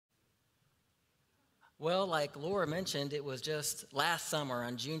Well, like Laura mentioned, it was just last summer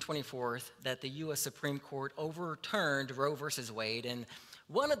on June 24th that the U.S. Supreme Court overturned Roe versus Wade. And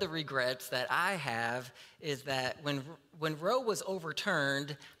one of the regrets that I have is that when Roe was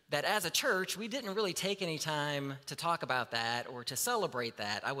overturned, that as a church, we didn't really take any time to talk about that or to celebrate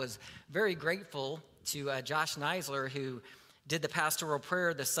that. I was very grateful to Josh Neisler, who did the pastoral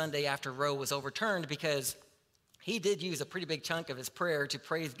prayer the Sunday after Roe was overturned, because he did use a pretty big chunk of his prayer to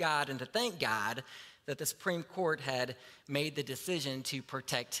praise God and to thank God that the Supreme Court had made the decision to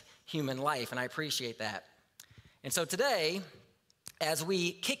protect human life, and I appreciate that. And so today, as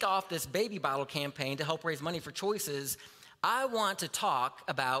we kick off this baby bottle campaign to help raise money for Choices, I want to talk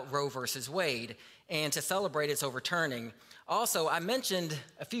about Roe versus Wade and to celebrate its overturning. Also, I mentioned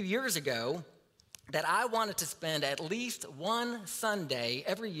a few years ago that I wanted to spend at least one Sunday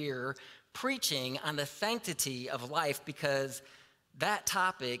every year preaching on the sanctity of life, because that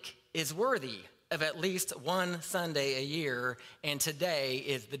topic is worthy of at least one Sunday a year, and today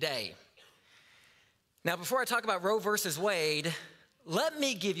is the day. Now, before I talk about Roe versus Wade, let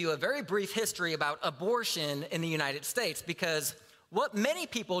me give you a very brief history about abortion in the United States, because what many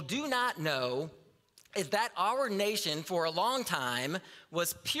people do not know is that our nation for a long time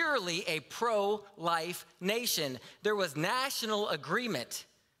was purely a pro-life nation. There was national agreement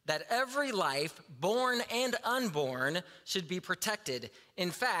that every life, born and unborn, should be protected.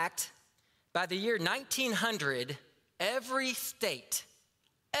 In fact, by the year 1900, every state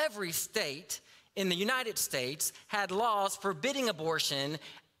in the United States had laws forbidding abortion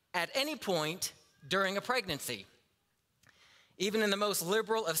at any point during a pregnancy. Even in the most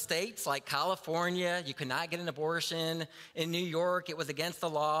liberal of states like California, you could not get an abortion. In New York, it was against the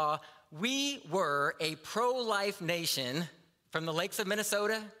law. We were a pro-life nation from the lakes of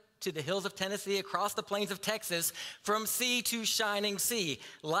Minnesota to the hills of Tennessee, across the plains of Texas, from sea to shining sea.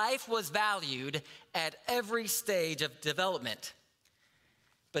 Life was valued at every stage of development.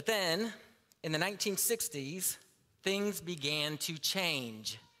 But then, in the 1960s, things began to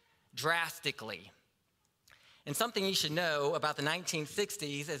change drastically. And something you should know about the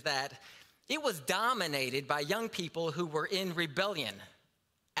 1960s is that it was dominated by young people who were in rebellion.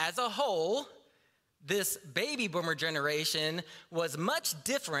 As a whole, this baby boomer generation was much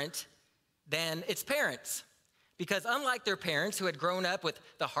different than its parents, because unlike their parents, who had grown up with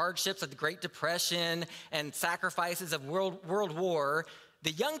the hardships of the Great Depression and sacrifices of World War,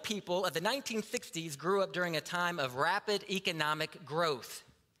 the young people of the 1960s grew up during a time of rapid economic growth.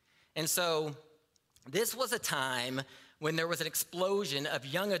 And so this was a time when there was an explosion of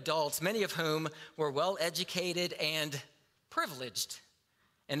young adults, many of whom were well-educated and privileged.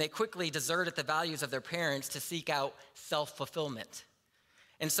 And they quickly deserted the values of their parents to seek out self-fulfillment.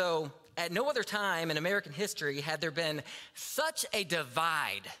 And so at no other time in American history had there been such a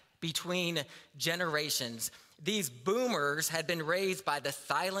divide between generations. These boomers had been raised by the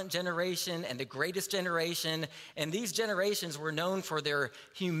silent generation and the greatest generation, and these generations were known for their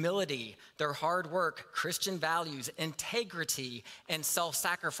humility, their hard work, Christian values, integrity, and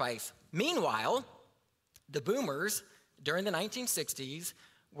self-sacrifice. Meanwhile, the boomers during the 1960s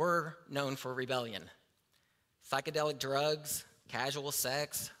were known for rebellion. Psychedelic drugs, casual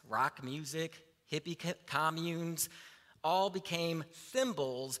sex, rock music, hippie communes, all became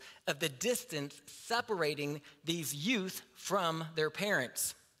symbols of the distance separating these youth from their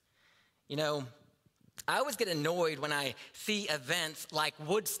parents. You know, I always get annoyed when I see events like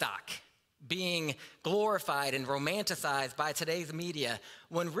Woodstock being glorified and romanticized by today's media,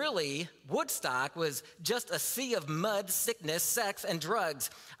 when really Woodstock was just a sea of mud, sickness, sex, and drugs.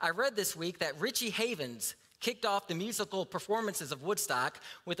 I read this week that Richie Havens kicked off the musical performances of Woodstock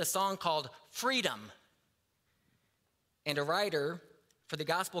with a song called Freedom. And a writer for the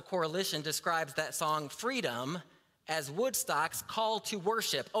Gospel Coalition describes that song, Freedom, as Woodstock's call to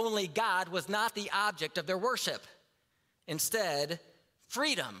worship. Only God was not the object of their worship. Instead,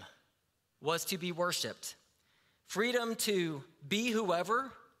 freedom was to be worshiped. Freedom to be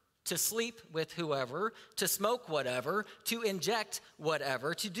whoever, to sleep with whoever, to smoke whatever, to inject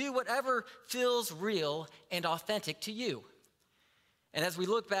whatever, to do whatever feels real and authentic to you. And as we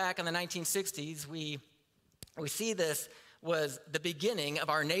look back on the 1960s, we see this was the beginning of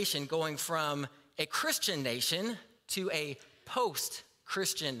our nation going from a Christian nation to a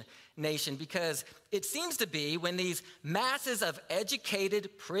post-Christian nation, because it seems to be when these masses of educated,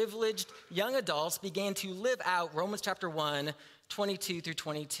 privileged young adults began to live out Romans chapter 1, 21 through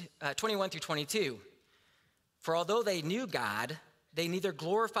 22. For although they knew God, they neither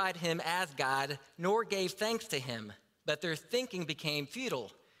glorified him as God nor gave thanks to him, but their thinking became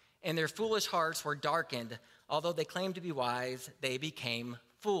futile, and their foolish hearts were darkened. Although they claimed to be wise, they became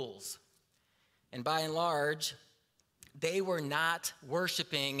fools. And by and large, they were not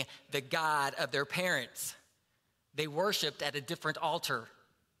worshiping the God of their parents. They worshiped at a different altar.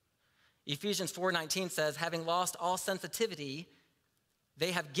 Ephesians 4:19 says, having lost all sensitivity,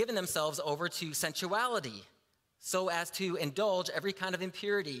 they have given themselves over to sensuality, so as to indulge every kind of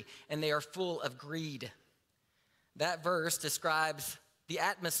impurity, and they are full of greed. That verse describes the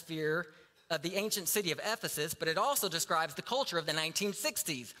atmosphere of the ancient city of Ephesus, but it also describes the culture of the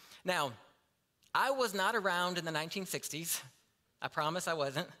 1960s. Now, I was not around in the 1960s. I promise I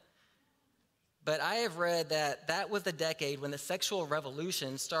wasn't. But I have read that that was the decade when the sexual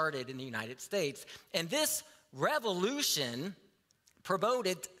revolution started in the United States. And this revolution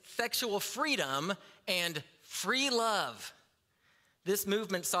promoted sexual freedom and free love. This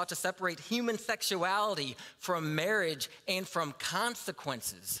movement sought to separate human sexuality from marriage and from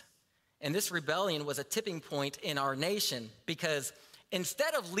consequences. And this rebellion was a tipping point in our nation because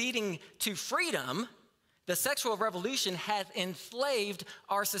instead of leading to freedom, the sexual revolution has enslaved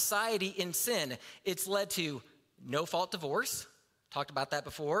our society in sin. It's led to no-fault divorce, talked about that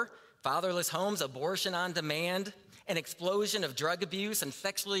before, fatherless homes, abortion on demand, an explosion of drug abuse and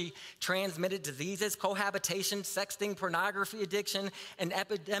sexually transmitted diseases, cohabitation, sexting, pornography addiction, an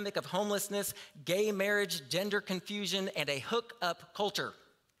epidemic of homelessness, gay marriage, gender confusion, and a hookup culture.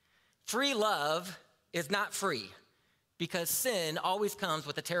 Free love is not free because sin always comes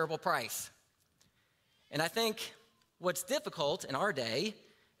with a terrible price. And I think what's difficult in our day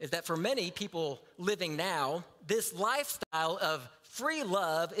is that for many people living now, this lifestyle of free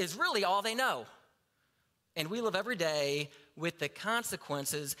love is really all they know. And we live every day with the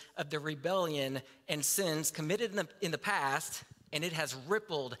consequences of the rebellion and sins committed in the past, and it has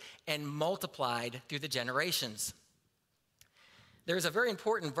rippled and multiplied through the generations. There's a very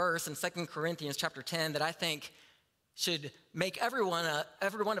important verse in 2 Corinthians chapter 10 that I think should make every one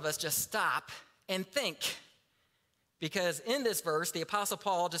of us just stop and think. Because in this verse, the Apostle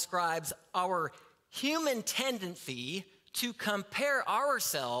Paul describes our human tendency to compare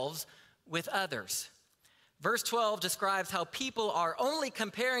ourselves with others. Verse 12 describes how people are only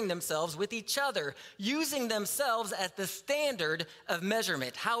comparing themselves with each other, using themselves as the standard of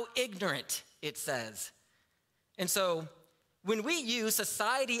measurement. How ignorant, it says. And so, when we use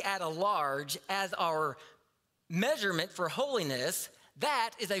society at a large as our measurement for holiness,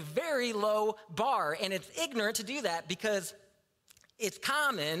 that is a very low bar, and it's ignorant to do that because it's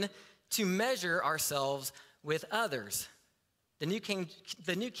common to measure ourselves with others. The New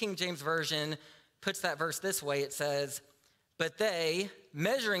King James Version puts that verse this way. It says, but they,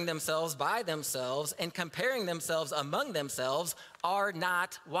 measuring themselves by themselves and comparing themselves among themselves, are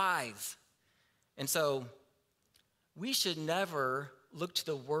not wise. And so we should never look to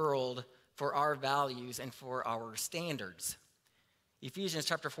the world for our values and for our standards. Ephesians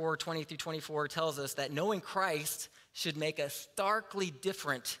chapter 4, 20 through 24 tells us that knowing Christ should make us starkly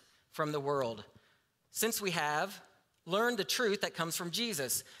different from the world. Since we have learned the truth that comes from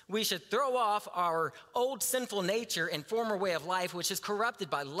Jesus, we should throw off our old sinful nature and former way of life, which is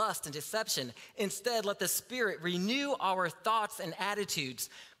corrupted by lust and deception. Instead, let the Spirit renew our thoughts and attitudes.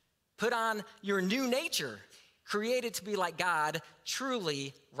 Put on your new nature, created to be like God,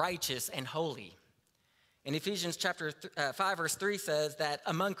 truly righteous and holy. In Ephesians chapter 5, verse 3 says that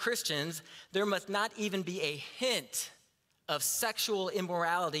among Christians, there must not even be a hint of sexual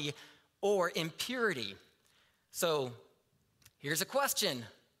immorality or impurity. So here's a question,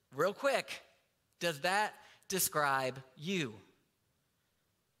 real quick. Does that describe you?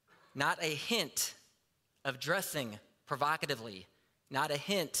 Not a hint of dressing provocatively, not a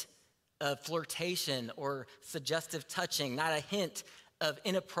hint of flirtation or suggestive touching, not a hint of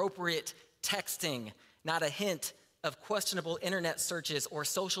inappropriate texting, not a hint of questionable internet searches or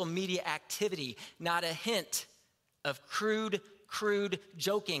social media activity, not a hint of crude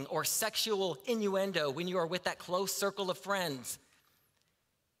joking or sexual innuendo when you are with that close circle of friends.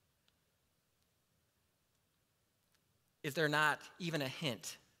 Is there not even a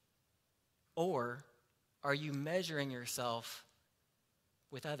hint? Or are you measuring yourself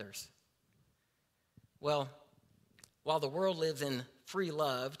with others? Well, while the world lives in free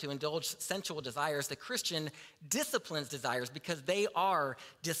love to indulge sensual desires, the Christian disciplines desires because they are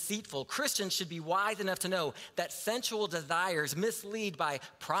deceitful. Christians should be wise enough to know that sensual desires mislead by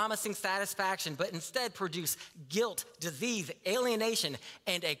promising satisfaction, but instead produce guilt, disease, alienation,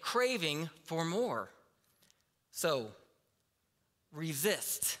 and a craving for more. So,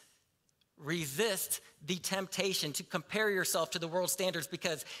 resist the temptation to compare yourself to the world's standards,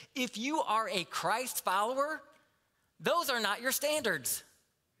 because if you are a Christ follower, those are not your standards.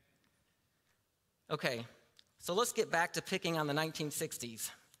 Okay, so let's get back to picking on the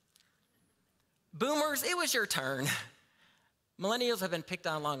 1960s. Boomers, it was your turn. Millennials have been picked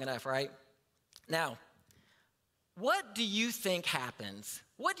on long enough, right? Now, what do you think happens?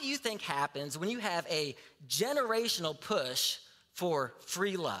 What do you think happens when you have a generational push for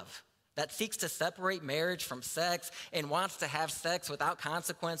free love that seeks to separate marriage from sex and wants to have sex without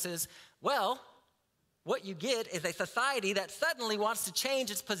consequences? Well, what you get is a society that suddenly wants to change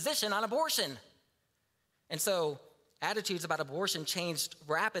its position on abortion. And so attitudes about abortion changed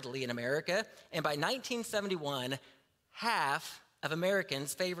rapidly in America, and by 1971, half of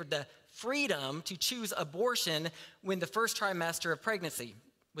Americans favored the freedom to choose abortion within the first trimester of pregnancy,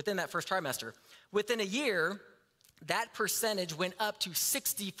 within that first trimester. Within a year, that percentage went up to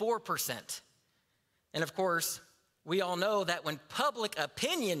 64%. And of course, we all know that when public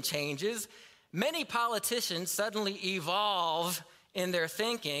opinion changes, many politicians suddenly evolve in their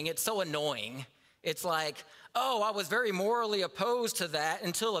thinking. It's so annoying. It's like, oh, I was very morally opposed to that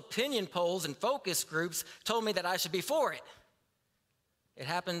until opinion polls and focus groups told me that I should be for it. It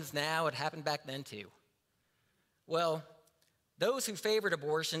happens now, it happened back then too. Well, those who favored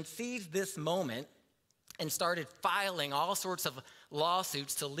abortion seized this moment and started filing all sorts of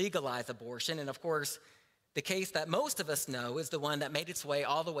lawsuits to legalize abortion. And of course, the case that most of us know is the one that made its way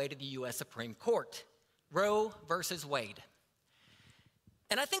all the way to the U.S. Supreme Court, Roe versus Wade.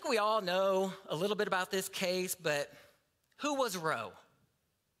 And I think we all know a little bit about this case, but who was Roe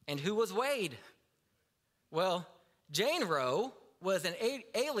and who was Wade? Well, Jane Roe was an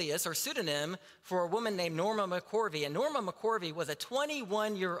alias or pseudonym for a woman named Norma McCorvey. And Norma McCorvey was a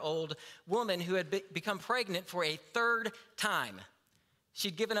 21-year-old woman who had become pregnant for a third time.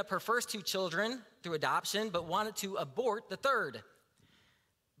 She'd given up her first two children through adoption, but wanted to abort the third.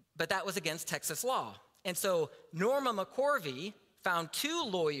 But that was against Texas law. And so Norma McCorvey found two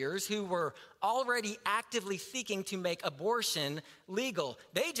lawyers who were already actively seeking to make abortion legal.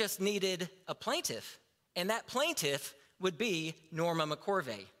 They just needed a plaintiff, and that plaintiff would be Norma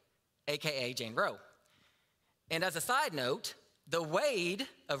McCorvey, aka Jane Roe. And as a side note, the Wade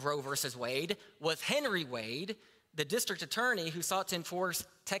of Roe versus Wade was Henry Wade, the district attorney who sought to enforce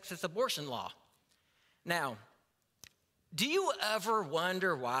Texas abortion law. Now, do you ever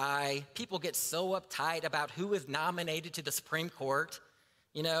wonder why people get so uptight about who is nominated to the Supreme Court?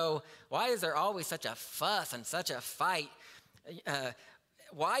 You know, why is there always such a fuss and such a fight?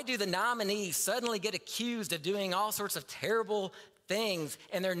 Why do the nominees suddenly get accused of doing all sorts of terrible things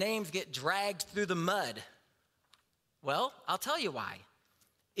and their names get dragged through the mud? Well, I'll tell you why.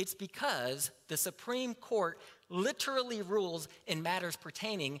 It's because the Supreme Court literally rules in matters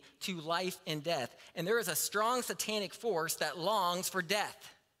pertaining to life and death. And there is a strong satanic force that longs for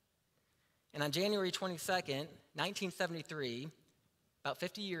death. And on January 22nd, 1973, about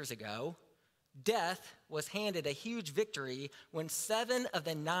 50 years ago, death was handed a huge victory when 7 of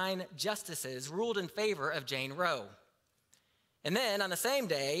the 9 justices ruled in favor of Jane Roe. And then on the same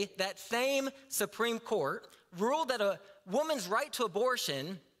day, that same Supreme Court ruled that a woman's right to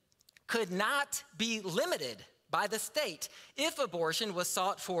abortion could not be limited by the state if abortion was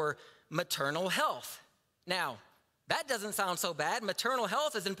sought for maternal health. Now, that doesn't sound so bad. Maternal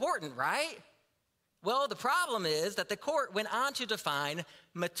health is important, right? Well, the problem is that the court went on to define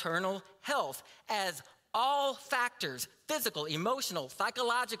maternal health as all factors, physical, emotional,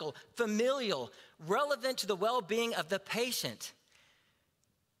 psychological, familial, relevant to the well-being of the patient.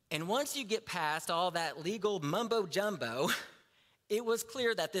 And once you get past all that legal mumbo-jumbo, it was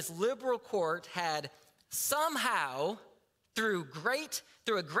clear that this liberal court had somehow, through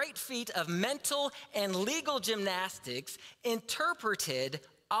a great feat of mental and legal gymnastics, interpreted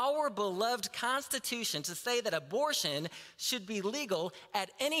our beloved Constitution to say that abortion should be legal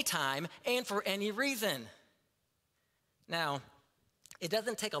at any time and for any reason. Now, it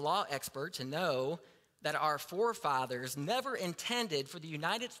doesn't take a law expert to know that our forefathers never intended for the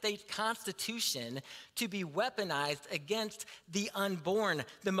United States Constitution to be weaponized against the unborn,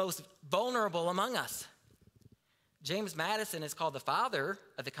 the most vulnerable among us. James Madison is called the father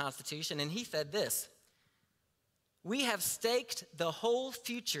of the Constitution, and he said this: "We have staked the whole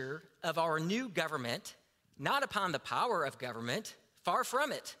future of our new government, not upon the power of government, far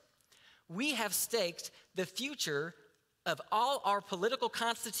from it. We have staked the future of all our political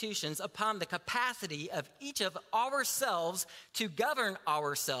constitutions upon the capacity of each of ourselves to govern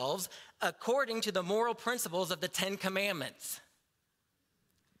ourselves according to the moral principles of the 10 Commandments."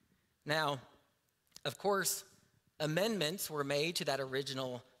 Now, of course, amendments were made to that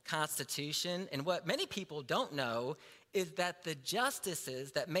original Constitution, and what many people don't know is that the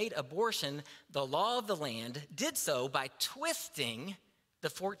justices that made abortion the law of the land did so by twisting the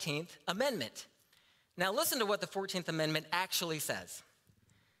 14th Amendment. Now listen to what the 14th Amendment actually says.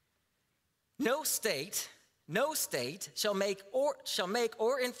 No state shall make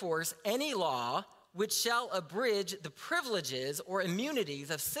or enforce any law which shall abridge the privileges or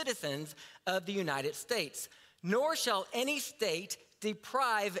immunities of citizens of the United States, nor shall any state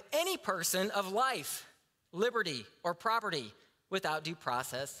deprive any person of life, liberty, or property without due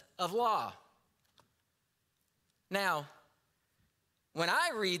process of law. Now, when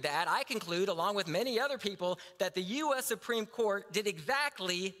I read that, I conclude, along with many other people, that the U.S. Supreme Court did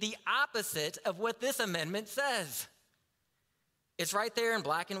exactly the opposite of what this amendment says. It's right there in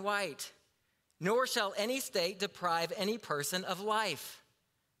black and white. Nor shall any state deprive any person of life.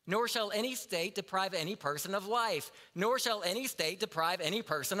 Nor shall any state deprive any person of life. Nor shall any state deprive any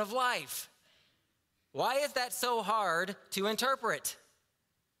person of life. Why is that so hard to interpret?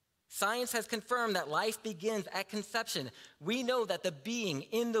 Science has confirmed that life begins at conception. We know that the being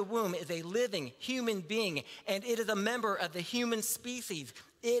in the womb is a living human being, and it is a member of the human species.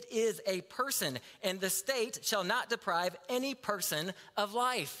 It is a person, and the state shall not deprive any person of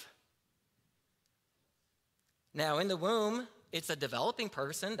life. Now, in the womb, it's a developing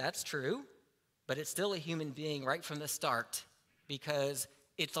person, that's true, but it's still a human being right from the start because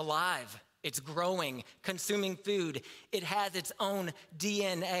it's alive. It's growing, consuming food. It has its own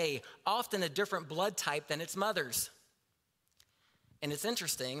DNA, often a different blood type than its mother's. And it's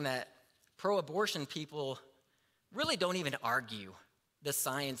interesting that pro-abortion people really don't even argue the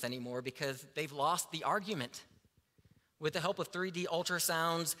science anymore because they've lost the argument. With the help of 3D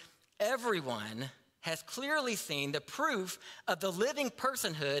ultrasounds, everyone has clearly seen the proof of the living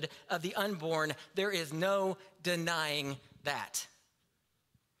personhood of the unborn. There is no denying that.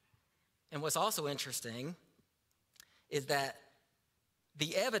 And what's also interesting is that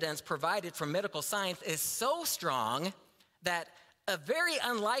the evidence provided from medical science is so strong that a very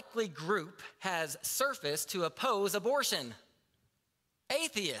unlikely group has surfaced to oppose abortion.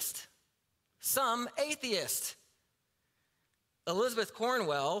 Atheists. Some atheists. Elizabeth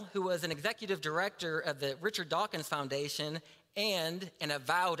Cornwell, who was an executive director of the Richard Dawkins Foundation and an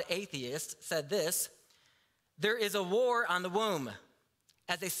avowed atheist, said this: "There is a war on the womb.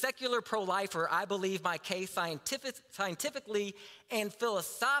 As a secular pro-lifer, I believe my case scientifically and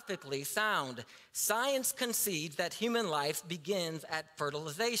philosophically sound. Science concedes that human life begins at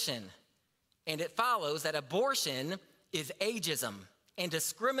fertilization, and it follows that abortion is ageism and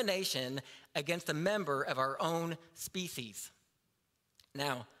discrimination against a member of our own species."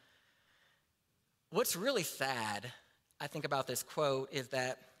 Now, what's really sad, I think, about this quote is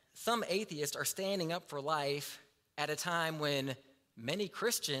that some atheists are standing up for life at a time when many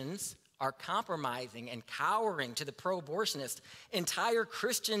Christians are compromising and cowering to the pro-abortionist. Entire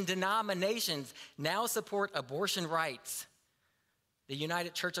Christian denominations now support abortion rights. The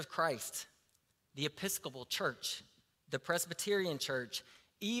United Church of Christ, the Episcopal Church, the Presbyterian Church,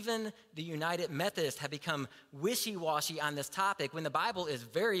 even the United Methodists have become wishy-washy on this topic when the Bible is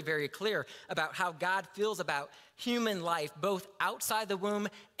very, very clear about how God feels about human life, both outside the womb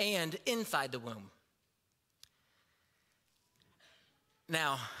and inside the womb.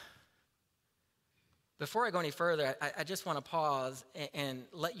 Now, before I go any further, I just want to pause and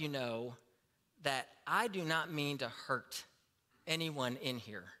let you know that I do not mean to hurt anyone in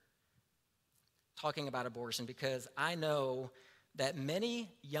here talking about abortion, because I know that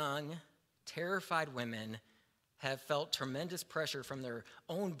many young, terrified women have felt tremendous pressure from their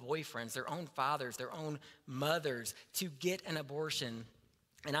own boyfriends, their own fathers, their own mothers to get an abortion.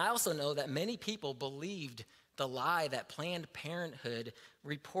 And I also know that many people believed the lie that Planned Parenthood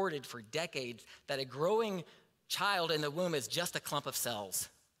reported for decades, that a growing child in the womb is just a clump of cells.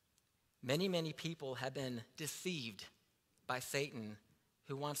 Many, many people have been deceived by Satan,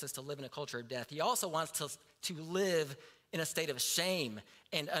 who wants us to live in a culture of death. He also wants us to live in a state of shame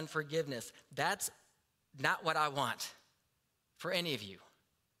and unforgiveness. That's not what I want for any of you.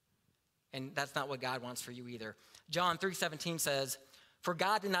 And that's not what God wants for you either. John 3:17 says, "For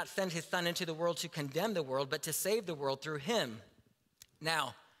God did not send his Son into the world to condemn the world, but to save the world through him."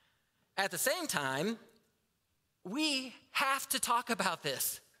 Now, at the same time, we have to talk about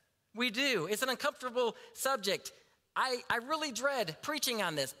this. We do. It's an uncomfortable subject. I really dread preaching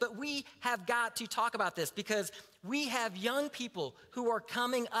on this, but we have got to talk about this because we have young people who are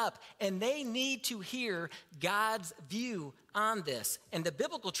coming up and they need to hear God's view on this. And the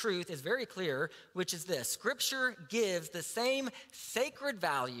biblical truth is very clear, which is this: Scripture gives the same sacred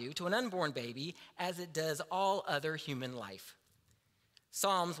value to an unborn baby as it does all other human life.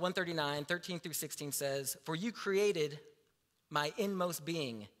 Psalms 139, 13 through 16 says, "For you created my inmost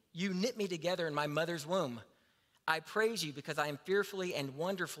being. You knit me together in my mother's womb. I praise you because I am fearfully and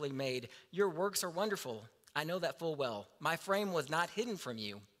wonderfully made. Your works are wonderful. I know that full well. My frame was not hidden from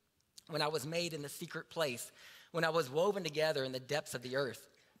you when I was made in the secret place, when I was woven together in the depths of the earth.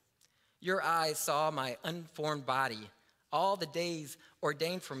 Your eyes saw my unformed body. All the days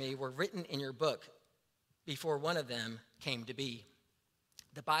ordained for me were written in your book before one of them came to be.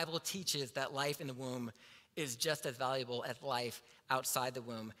 The Bible teaches that life in the womb is just as valuable as life outside the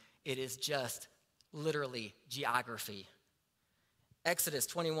womb. It is just literally geography. Exodus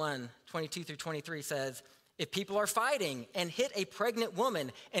 21, 22 through 23 says, if people are fighting and hit a pregnant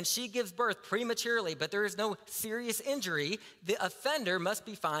woman and she gives birth prematurely, but there is no serious injury, the offender must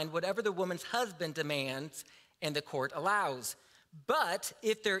be fined whatever the woman's husband demands and the court allows. But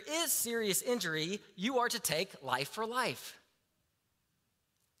if there is serious injury, you are to take life for life.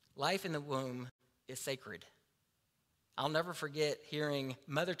 Life in the womb is sacred. I'll never forget hearing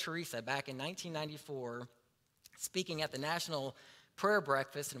Mother Teresa back in 1994 speaking at the National Prayer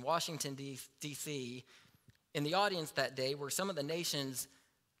Breakfast in Washington, D.C. In the audience that day were some of the nation's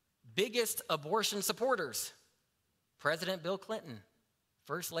biggest abortion supporters. President Bill Clinton,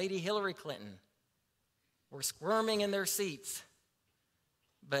 First Lady Hillary Clinton were squirming in their seats.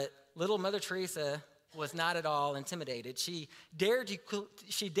 But little Mother Teresa was not at all intimidated. She dared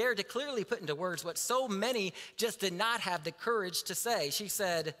to clearly put into words what so many just did not have the courage to say. She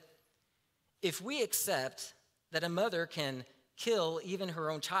said, if we accept that a mother can kill even her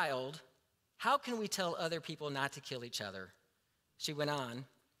own child, how can we tell other people not to kill each other? She went on,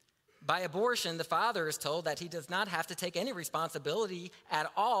 by abortion, the father is told that he does not have to take any responsibility at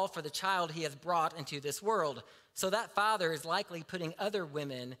all for the child he has brought into this world. So that father is likely putting other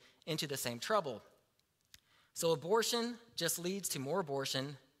women into the same trouble. So abortion just leads to more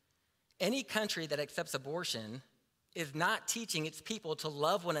abortion. Any country that accepts abortion is not teaching its people to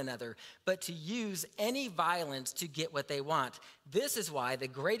love one another, but to use any violence to get what they want. This is why the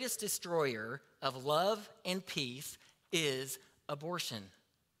greatest destroyer of love and peace is abortion.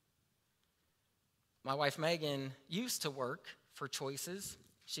 My wife Megan used to work for Choices.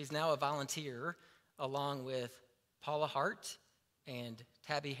 She's now a volunteer along with Paula Hart and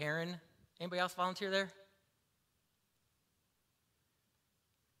Tabby Heron. Anybody else volunteer there?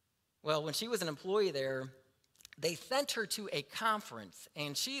 Well, when she was an employee there, they sent her to a conference,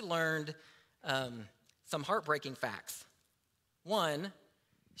 and she learned some heartbreaking facts. One,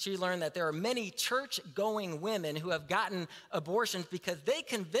 she learned that there are many church-going women who have gotten abortions because they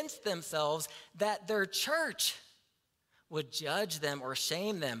convinced themselves that their church would judge them or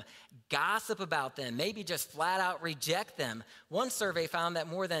shame them, gossip about them, maybe just flat out reject them. One survey found that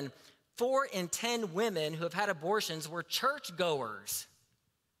more than 4 in 10 women who have had abortions were churchgoers,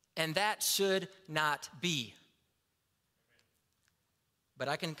 and that should not be. But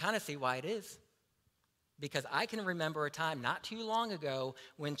I can kind of see why it is. Because I can remember a time not too long ago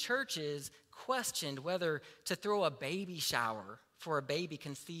when churches questioned whether to throw a baby shower for a baby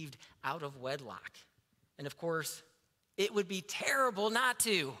conceived out of wedlock. And of course, it would be terrible not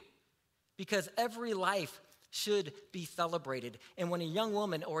to, because every life should be celebrated. And when a young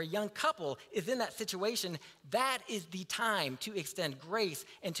woman or a young couple is in that situation, that is the time to extend grace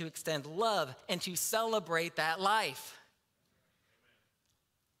and to extend love and to celebrate that life.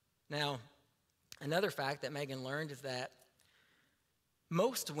 Now, another fact that Megan learned is that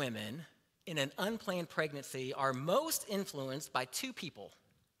most women in an unplanned pregnancy are most influenced by 2 people,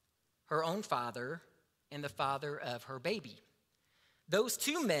 her own father and the father of her baby. Those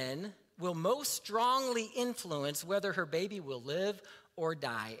 2 men will most strongly influence whether her baby will live or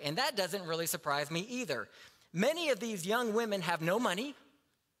die. And that doesn't really surprise me either. Many of these young women have no money.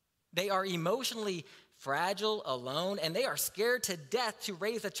 They are emotionally fragile, alone, and they are scared to death to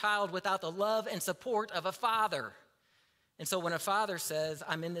raise a child without the love and support of a father. And so when a father says,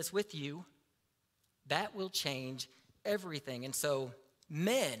 I'm in this with you, that will change everything. And so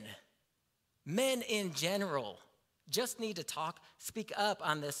men in general, just need to speak up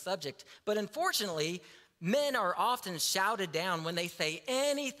on this subject. But unfortunately, men are often shouted down when they say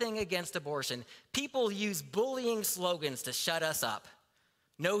anything against abortion. People use bullying slogans to shut us up.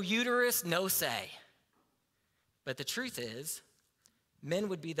 No uterus, no say. But the truth is, men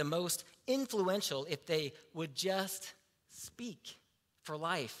would be the most influential if they would just speak for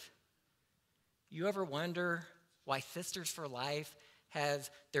life. You ever wonder why Sisters for Life has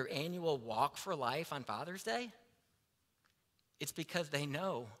their annual Walk for Life on Father's Day? It's because they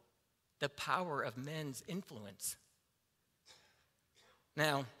know the power of men's influence.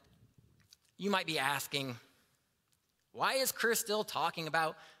 Now, you might be asking, why is Chris still talking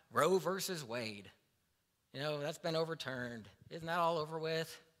about Roe versus Wade? That's been overturned. Isn't that all over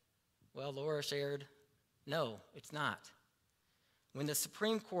with? Well, Laura shared, no, it's not. When the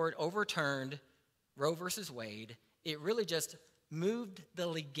Supreme Court overturned Roe versus Wade, it really just moved the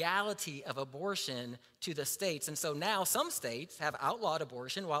legality of abortion to the states. And so now some states have outlawed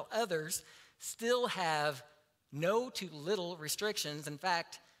abortion while others still have no to little restrictions. In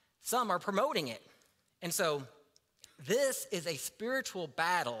fact, some are promoting it. And so this is a spiritual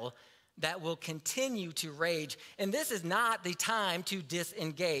battle that will continue to rage. And this is not the time to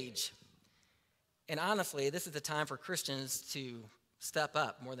disengage. And honestly, this is the time for Christians to step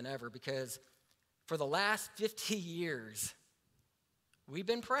up more than ever, because for the last 50 years, we've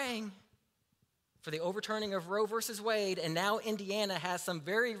been praying for the overturning of Roe versus Wade, and now Indiana has some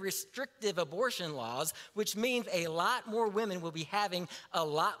very restrictive abortion laws, which means a lot more women will be having a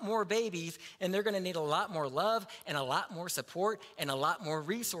lot more babies, and they're going to need a lot more love and a lot more support and a lot more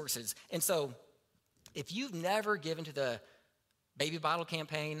resources. And so if you've never given to the baby bottle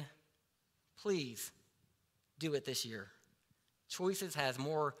campaign, please do it this year. Choices has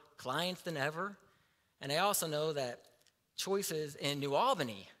more clients than ever, and I also know that Choices in New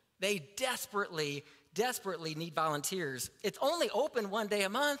Albany, they desperately need volunteers. It's only open one day a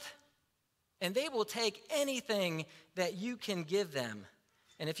month, and they will take anything that you can give them.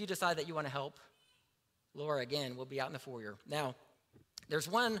 And if you decide that you want to help, Laura, again, will be out in the foyer. Now, there's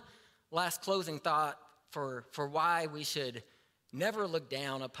one last closing thought for why we should never look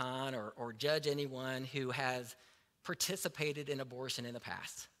down upon or judge anyone who has participated in abortion in the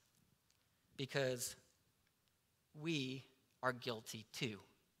past, because we are guilty too.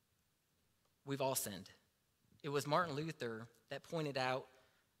 We've all sinned. It was Martin Luther that pointed out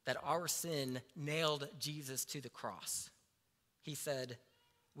that our sin nailed Jesus to the cross. He said,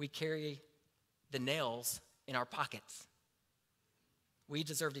 we carry the nails in our pockets. We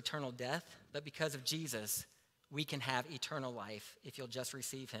deserved eternal death, but because of Jesus, we can have eternal life if you'll just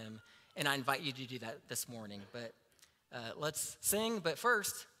receive him. And I invite you to do that this morning. But let's sing, but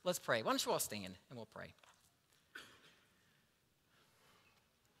first, let's pray. Why don't you all stand and we'll pray.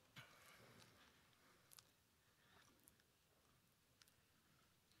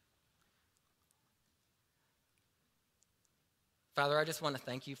 Father, I just want to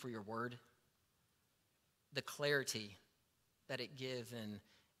thank you for your word, the clarity that it gives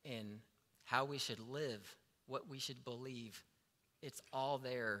in how we should live, what we should believe. It's all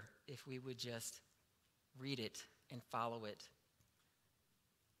there if we would just read it and follow it.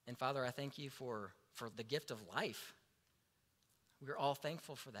 And Father, I thank you for the gift of life. We're all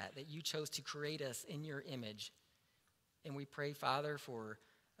thankful for that you chose to create us in your image. And we pray, Father, for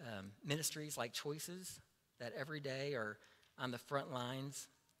ministries like Choices that every day are on the front lines,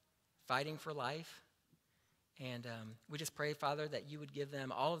 fighting for life. And we just pray, Father, that you would give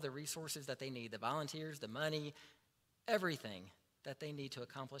them all of the resources that they need, the volunteers, the money, everything that they need to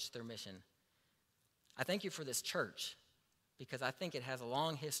accomplish their mission. I thank you for this church, because I think it has a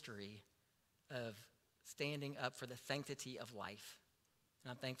long history of standing up for the sanctity of life.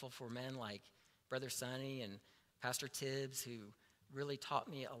 And I'm thankful for men like Brother Sonny and Pastor Tibbs, who really taught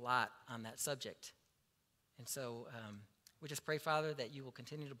me a lot on that subject. And so we just pray, Father, that you will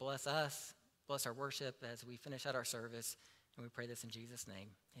continue to bless us, bless our worship as we finish out our service. And we pray this in Jesus' name.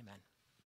 Amen.